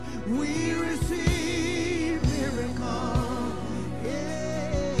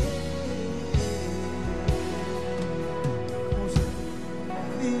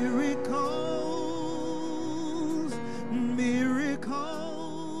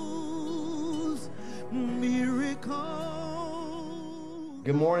miracle.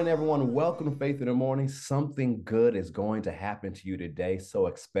 Good morning, everyone. Welcome to Faith in the Morning. Something good is going to happen to you today, so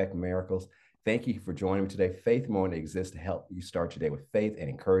expect miracles. Thank you for joining me today. Faith Morning exists to help you start your day with faith and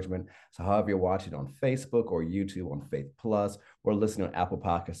encouragement. So, however you're watching on Facebook or YouTube on Faith Plus, or listening on Apple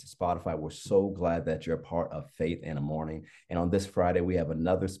Podcasts or Spotify, we're so glad that you're a part of Faith in the Morning. And on this Friday, we have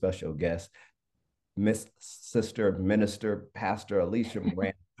another special guest, Miss Sister Minister Pastor Alicia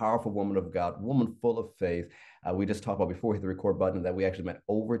Moran, powerful woman of God, woman full of faith. We just talked about before we hit the record button that we actually met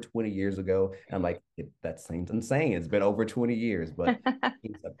over 20 years ago. And I'm like, that seems insane. It's been over 20 years, but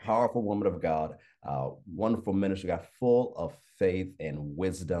she's a powerful woman of God, wonderful minister, God, full of faith and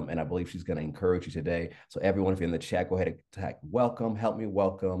wisdom. And I believe she's going to encourage you today. So everyone, if you're in the chat, go ahead and tag welcome, help me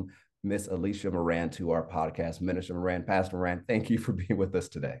welcome Miss Alicia Moran to our podcast. Minister Moran, Pastor Moran, thank you for being with us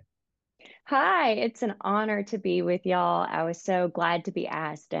today. Hi, it's an honor to be with y'all. I was so glad to be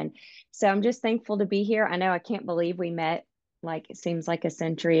asked. And so I'm just thankful to be here. I know I can't believe we met like it seems like a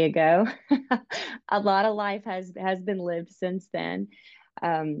century ago. A lot of life has been lived since then.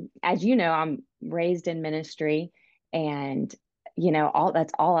 As you know, I'm raised in ministry and all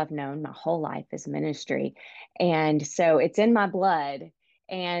that's all I've known my whole life is ministry. And so it's in my blood.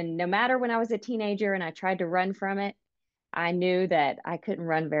 And no matter when I was a teenager and I tried to run from it, I knew that I couldn't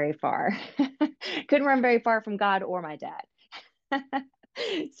run very far. Couldn't run very far from God or my dad.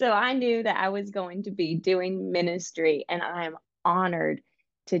 So I knew that I was going to be doing ministry, and I am honored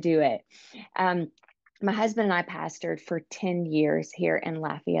to do it. Um, my husband and I pastored for 10 years here in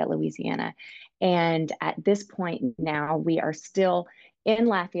Lafayette, Louisiana. And at this point now, we are still in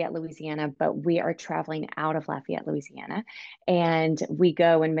Lafayette, Louisiana, but we are traveling out of Lafayette, Louisiana. And we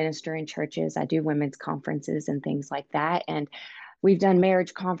go and minister in churches. I do women's conferences and things like that. And we've done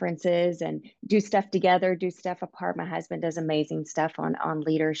marriage conferences and do stuff together, do stuff apart. My husband does amazing stuff on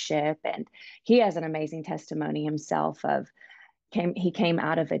leadership, and he has an amazing testimony himself of he came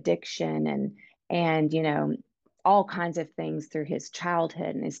out of addiction and all kinds of things through his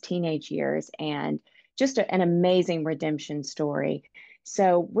childhood and his teenage years, and just an amazing redemption story.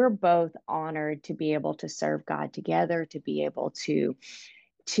 So we're both honored to be able to serve God together, to be able to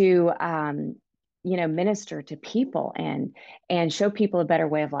minister to people and show people a better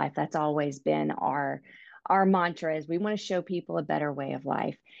way of life. That's always been our mantra, is we want to show people a better way of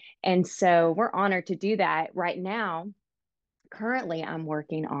life. And so we're honored to do that right now. Currently, I'm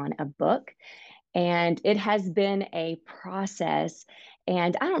working on a book, and it has been a process.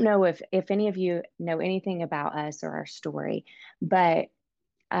 And I don't know if any of you know anything about us or our story, but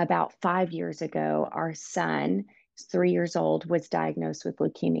about 5 years ago, our son, 3 years old, was diagnosed with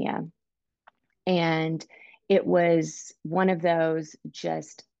leukemia. And it was one of those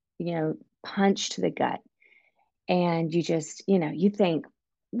just, punch to the gut. And you just, you think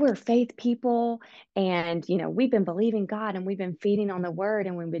we're faith people and, we've been believing God and we've been feeding on the word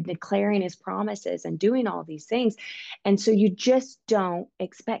and we've been declaring his promises and doing all these things. And so you just don't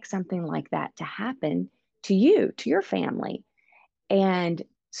expect something like that to happen to you, to your family. And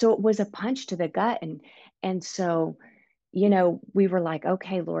so it was a punch to the gut. And so we were like,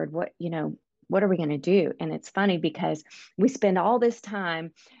 okay, Lord, what are we going to do? And it's funny because we spend all this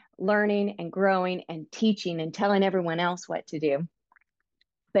time learning and growing and teaching and telling everyone else what to do.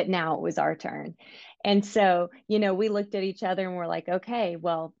 But now it was our turn. And so, we looked at each other and we're like, okay,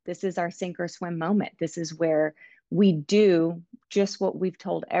 well, this is our sink or swim moment. This is where we do just what we've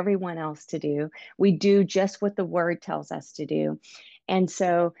told everyone else to do. We do just what the word tells us to do. And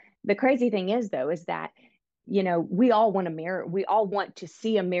so the crazy thing is, though, is that we all want a mirror. We all want to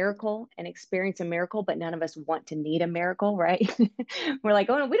see a miracle and experience a miracle, but none of us want to need a miracle, right? We're like,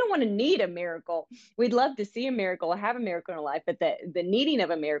 oh no, we don't want to need a miracle. We'd love to see a miracle, have a miracle in our life, but the needing of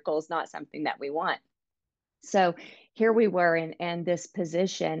a miracle is not something that we want. So here we were in this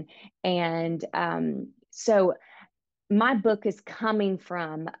position. And so my book is coming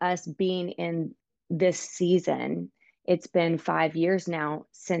from us being in this season. It's been 5 years now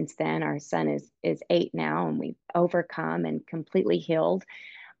since then. Our son is 8 now, and we've overcome and completely healed.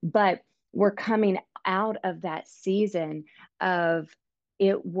 But we're coming out of that season of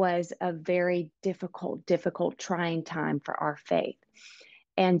it was a very difficult, trying time for our faith.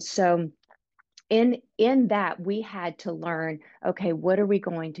 And so in that we had to learn, okay, what are we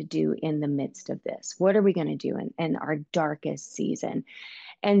going to do in the midst of this? What are we going to do in our darkest season?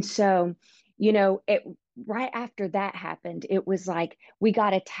 And so, it right after that happened, it was like we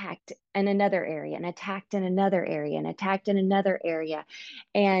got attacked in another area and attacked in another area and attacked in another area.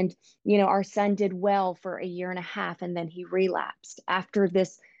 And, our son did well for a year and a half, and then he relapsed after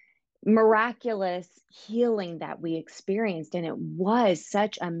this miraculous healing that we experienced. And it was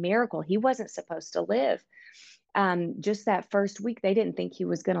such a miracle. He wasn't supposed to live. Just that first week, they didn't think he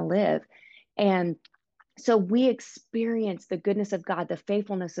was going to live. And so we experienced the goodness of God, the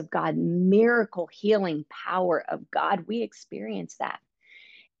faithfulness of God, miracle healing power of God. We experienced that.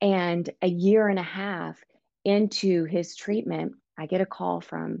 And a year and a half into his treatment, I get a call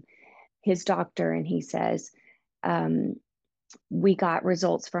from his doctor, and he says, um, we got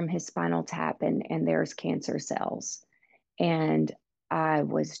results from his spinal tap, and there's cancer cells. And I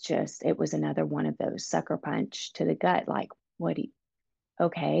was just, it was another one of those sucker punch to the gut. Like, what do you,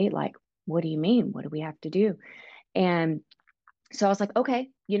 okay, like, what do you mean? What do we have to do? And so I was like, okay,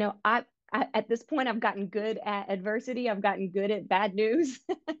 I at this point, I've gotten good at adversity. I've gotten good at bad news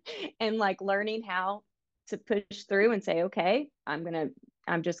and like learning how to push through and say, okay, I'm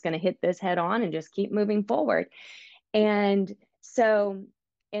just going to hit this head on and just keep moving forward. And so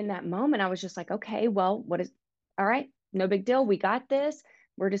in that moment, I was just like, okay, well, all right, no big deal. We got this.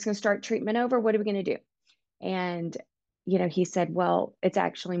 We're just going to start treatment over. What are we going to do? And, he said, well, it's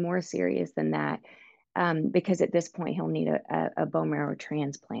actually more serious than that, because at this point, he'll need a bone marrow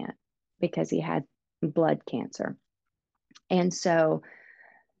transplant because he had blood cancer. And so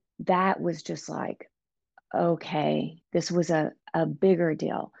that was just like, okay, this was a bigger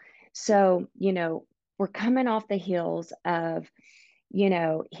deal. So, we're coming off the heels of,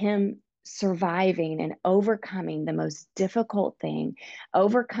 him surviving and overcoming the most difficult thing,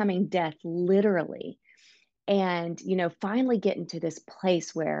 overcoming death literally, and finally getting to this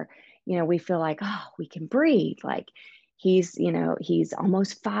place where we feel like, oh, we can breathe, like he's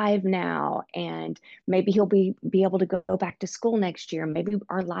almost 5 now, and maybe he'll be able to go back to school next year, maybe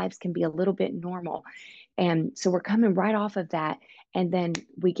our lives can be a little bit normal. And so we're coming right off of that, and then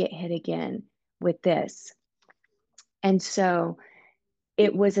we get hit again with this. And so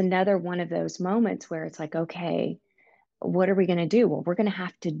it was another one of those moments where it's like, okay, what are we going to do? Well, we're going to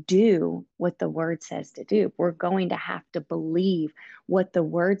have to do what the word says to do. We're going to have to believe what the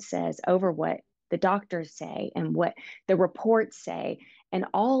word says over what the doctors say and what the reports say and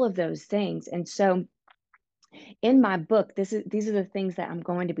all of those things. And so in my book, these are the things that I'm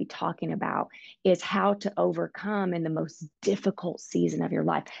going to be talking about, is how to overcome in the most difficult season of your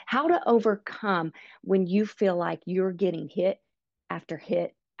life, how to overcome when you feel like you're getting hit after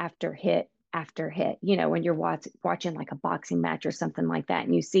hit after hit after hit, when you're watching like a boxing match or something like that,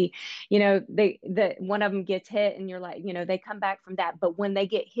 and you see, one of them gets hit, and you're like, they come back from that, but when they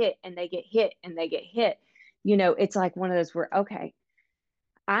get hit and they get hit and they get hit, it's like one of those where, okay,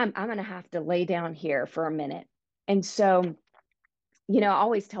 I'm going to have to lay down here for a minute. And so, I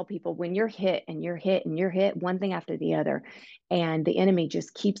always tell people, when you're hit and you're hit and you're hit, one thing after the other, and the enemy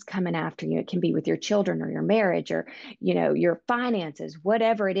just keeps coming after you. It can be with your children or your marriage or, your finances,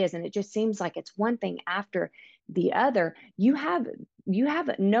 whatever it is. And it just seems like it's one thing after the other. You have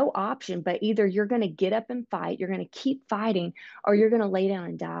no option, but either you're going to get up and fight, you're going to keep fighting, or you're going to lay down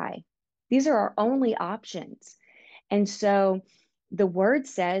and die. These are our only options. And so the word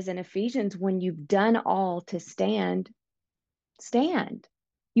says in Ephesians, when you've done all to stand, stand.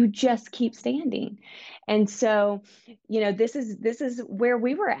 You just keep standing. And so, this is where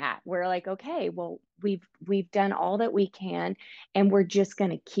we were at. We're like, okay, well, we've done all that we can, and we're just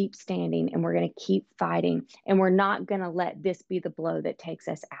going to keep standing, and we're going to keep fighting, and we're not going to let this be the blow that takes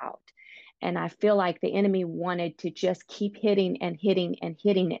us out. And I feel like the enemy wanted to just keep hitting and hitting and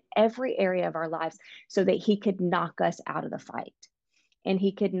hitting in every area of our lives so that he could knock us out of the fight, and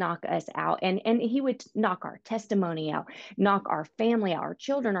he could knock us out, and he would knock our testimony out, knock our family out, our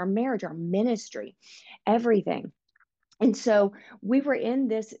children, our marriage, our ministry, everything. And so we were in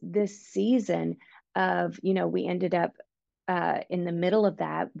this season of, we ended up in the middle of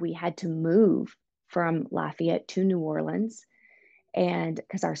that. We had to move from Lafayette to New Orleans, and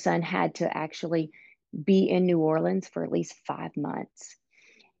because our son had to actually be in New Orleans for at least 5 months,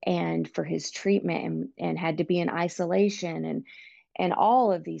 and for his treatment, and had to be in isolation, and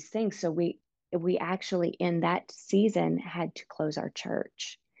all of these things. So we actually in that season had to close our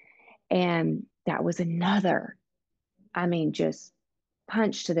church. And that was another, just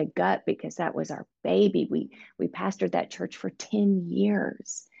punch to the gut, because that was our baby. We pastored that church for 10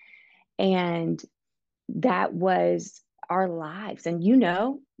 years. And that was our lives. And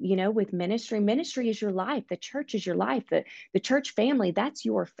with ministry is your life. The church is your life. The church family, that's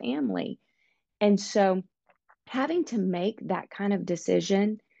your family. And so having to make that kind of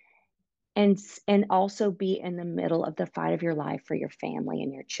decision, and also be in the middle of the fight of your life for your family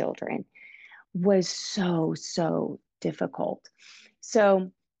and your children, was so difficult.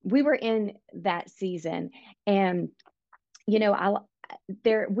 So we were in that season, and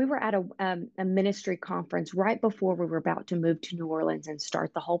we were at a ministry conference right before we were about to move to New Orleans and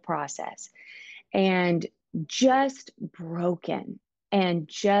start the whole process, and just broken, and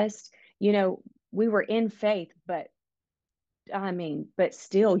just, we were in faith, but but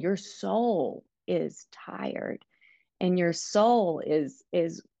still your soul is tired, and your soul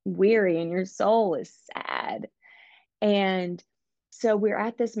is weary, and your soul is sad. And so we're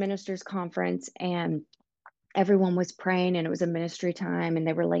at this ministers conference, and everyone was praying, and it was a ministry time, and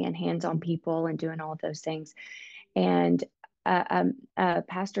they were laying hands on people and doing all of those things. And a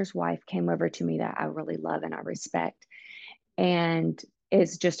pastor's wife came over to me that I really love and I respect, and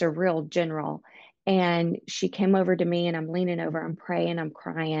is just a real general. And she came over to me, and I'm leaning over, I'm praying, I'm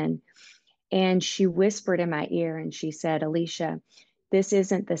crying. And she whispered in my ear, and she said, Alicia, this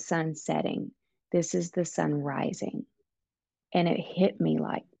isn't the sun setting, this is the sun rising. And it hit me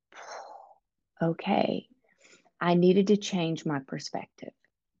like, okay, I needed to change my perspective.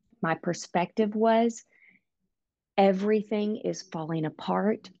 My perspective was everything is falling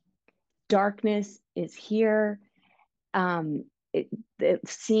apart. Darkness is here. It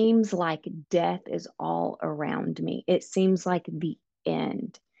seems like death is all around me. It seems like the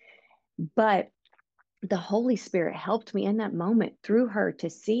end. But the Holy Spirit helped me in that moment through her to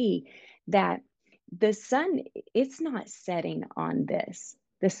see that the sun, it's not setting on this.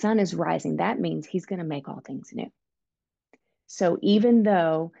 The sun is rising. That means he's going to make all things new. So even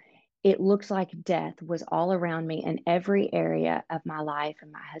though it looks like death was all around me in every area of my life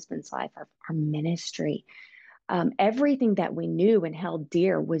and my husband's life, our ministry, everything that we knew and held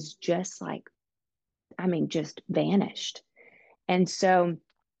dear was just like, just vanished. And so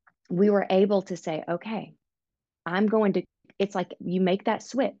we were able to say, okay, it's like you make that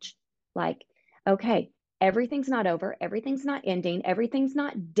switch. Like, okay, everything's not over, everything's not ending, everything's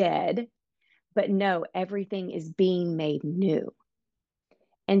not dead, but no, everything is being made new.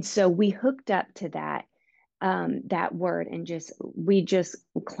 And so we hooked up to that word, and we just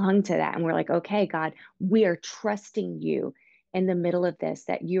clung to that, and we're like, okay, God, we are trusting you in the middle of this,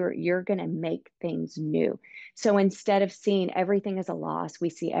 that you're going to make things new. So instead of seeing everything as a loss, we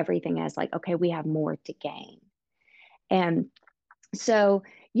see everything as like, okay, we have more to gain. And so,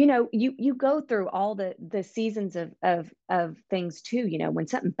 you go through all the seasons of things too. When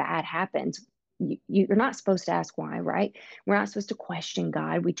something bad happens, you're not supposed to ask why, right? We're not supposed to question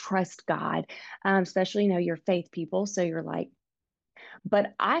God. We trust God, especially, you're faith people. So you're like,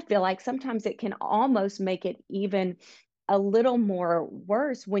 but I feel like sometimes it can almost make it even a little more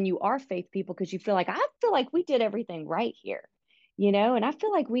worse when you are faith people, because I feel like we did everything right here, and I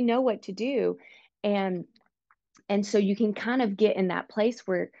feel like we know what to do. And so you can kind of get in that place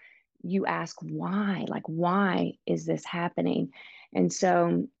where you ask why, like, why is this happening? And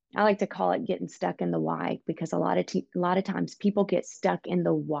so I like to call it getting stuck in the why, because a lot of times people get stuck in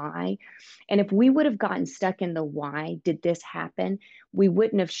the why. And if we would have gotten stuck in the why, did this happen? We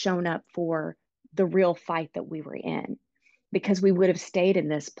wouldn't have shown up for the real fight that we were in, because we would have stayed in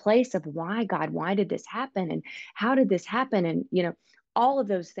this place of why, God, why did this happen? And how did this happen? And, all of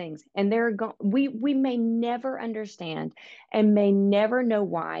those things. And we may never understand and may never know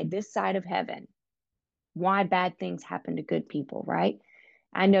why this side of heaven, why bad things happen to good people, right?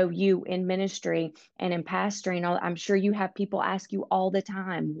 I know you in ministry and in pastoring, I'm sure you have people ask you all the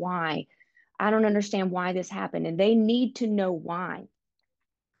time, why? I don't understand why this happened. And they need to know why.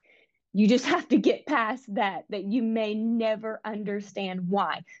 You just have to get past that you may never understand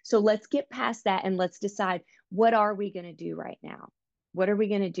why. So let's get past that, and let's decide, what are we going to do right now? What are we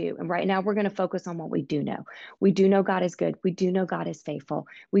going to do? And right now we're going to focus on what we do know. We do know God is good. We do know God is faithful.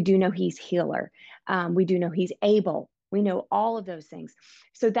 We do know he's healer. We do know he's able. We know all of those things.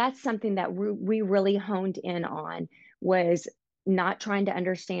 So that's something that we really honed in on, was not trying to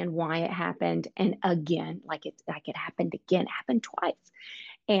understand why it happened. And again, like it happened again, happened twice.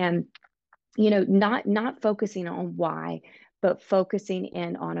 And, not focusing on why, but focusing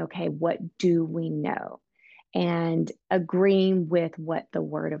in on, okay, what do we know? And agreeing with what the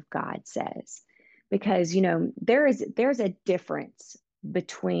word of God says. Because, there's a difference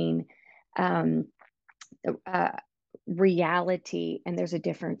between reality, and there's a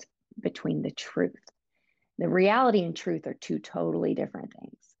difference between the truth. The reality and truth are two totally different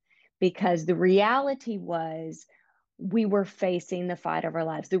things, because the reality was we were facing the fight of our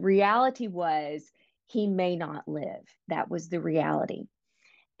lives. The reality was he may not live. That was the reality.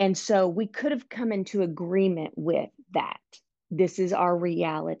 And so we could have come into agreement with that. This is our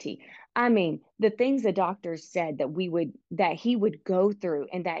reality. The things the doctors said that he would go through,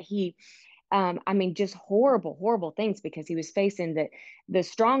 and that he I mean, just horrible, horrible things, because he was facing the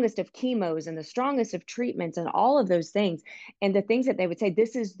strongest of chemos and the strongest of treatments and all of those things. And the things that they would say,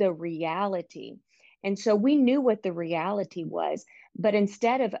 this is the reality. And so we knew what the reality was. But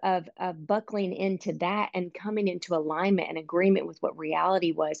instead of buckling into that and coming into alignment and agreement with what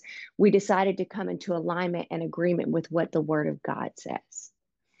reality was, we decided to come into alignment and agreement with what the Word of God says.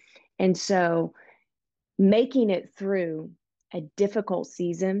 And so making it through a difficult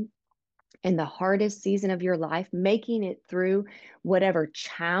season and the hardest season of your life, making it through whatever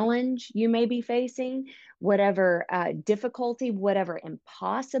challenge you may be facing, whatever difficulty, whatever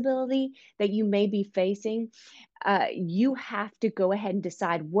impossibility that you may be facing, you have to go ahead and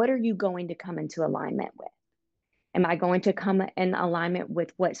decide, what are you going to come into alignment with? Am I going to come in alignment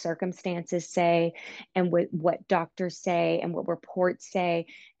with what circumstances say and with what doctors say and what reports say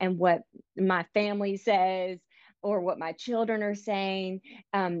and what my family says or what my children are saying?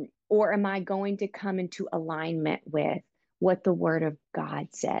 Or am I going to come into alignment with what the Word of God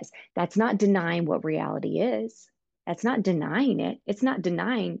says? That's not denying what reality is. That's not denying it. It's not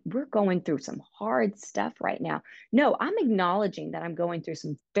denying we're going through some hard stuff right now. No, I'm acknowledging that I'm going through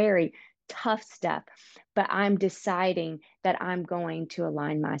some very tough stuff, but I'm deciding that I'm going to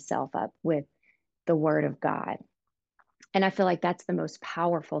align myself up with the Word of God. And I feel like that's the most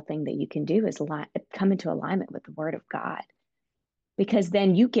powerful thing that you can do, is come into alignment with the Word of God, because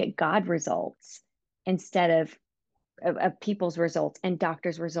then you get God results instead of people's results and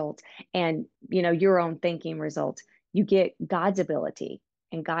doctors' results and your own thinking results. You get God's ability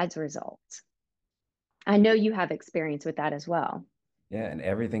and God's results. I know you have experience with that as well. Yeah, and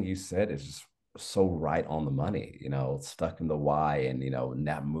everything you said is just so right on the money, stuck in the why and,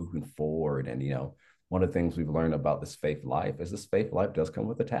 not moving forward. And, one of the things we've learned about this faith life does come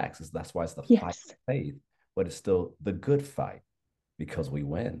with the taxes. That's why it's the fight Yes. of faith, but it's still the good fight because we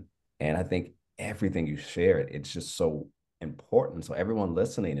win. And I think everything you shared, it's just so important. So everyone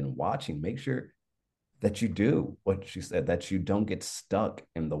listening and watching, make sure that you do what she said, that you don't get stuck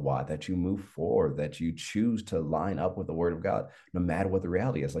in the why, that you move forward, that you choose to line up with the Word of God, no matter what the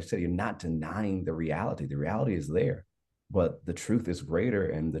reality is. Like I said, you're not denying the reality. The reality is there, but the truth is greater.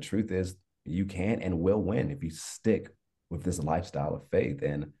 And the truth is you can and will win if you stick with this lifestyle of faith.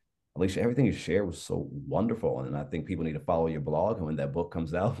 And Alicia, everything you shared was so wonderful. And I think people need to follow your blog. And when that book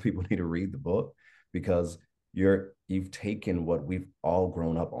comes out, people need to read the book, because you've taken what we've all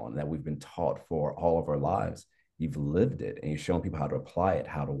grown up on, that we've been taught for all of our lives. You've lived it, and you're showing people how to apply it,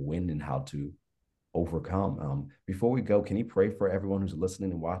 how to win, and how to overcome. Before we go, can you pray for everyone who's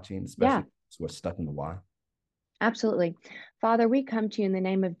listening and watching, Yeah. especially those who are stuck in the why? Absolutely. Father, we come to you in the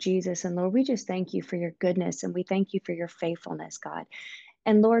name of Jesus. And Lord, we just thank you for your goodness and we thank you for your faithfulness, God.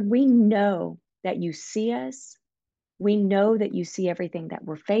 And Lord, we know that you see us. We know that you see everything that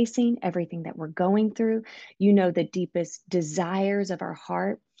we're facing, everything that we're going through. You know the deepest desires of our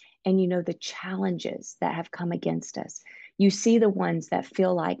heart, and you know the challenges that have come against us. You see the ones that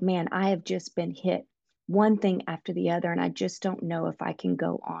feel like, man, I have just been hit one thing after the other, and I just don't know if I can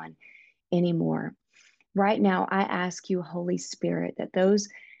go on anymore. Right now, I ask you, Holy Spirit, that those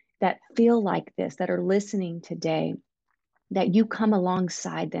that feel like this, that are listening today, that you come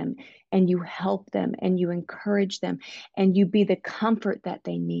alongside them and you help them and you encourage them and you be the comfort that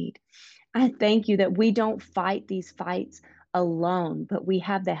they need. I thank you that we don't fight these fights alone, but we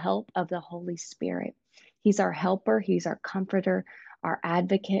have the help of the Holy Spirit. He's our helper, He's our comforter, our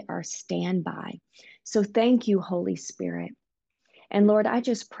advocate, our standby. So thank you, Holy Spirit. And Lord, I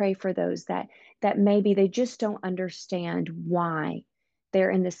just pray for those that maybe they just don't understand why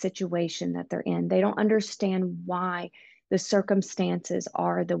they're in the situation that they're in. They don't understand why the circumstances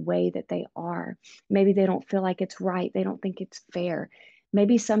are the way that they are. Maybe they don't feel like it's right. They don't think it's fair.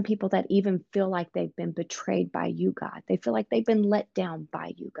 Maybe some people that even feel like they've been betrayed by you, God. They feel like they've been let down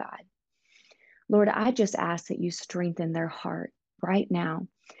by you, God. Lord, I just ask that you strengthen their heart right now.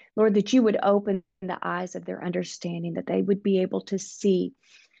 Lord, that you would open the eyes of their understanding, that they would be able to see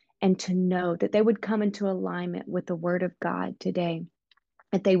and to know, that they would come into alignment with the Word of God today,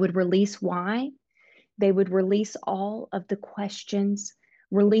 that they would release why, they would release all of the questions,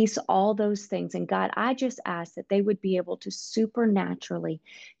 release all those things. And God, I just ask that they would be able to supernaturally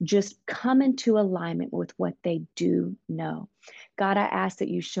just come into alignment with what they do know. God, I ask that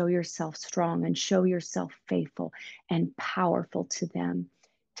you show yourself strong and show yourself faithful and powerful to them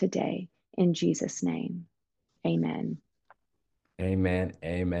today. In Jesus' name, amen. Amen.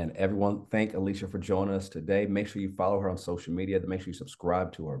 Amen. Everyone, thank Alicia for joining us today. Make sure you follow her on social media. Make sure you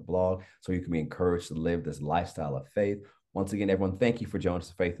subscribe to her blog so you can be encouraged to live this lifestyle of faith. Once again, everyone, thank you for joining us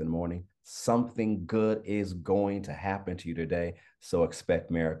for Faith in the Morning. Something good is going to happen to you today, so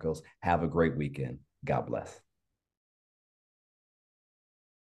expect miracles. Have a great weekend. God bless.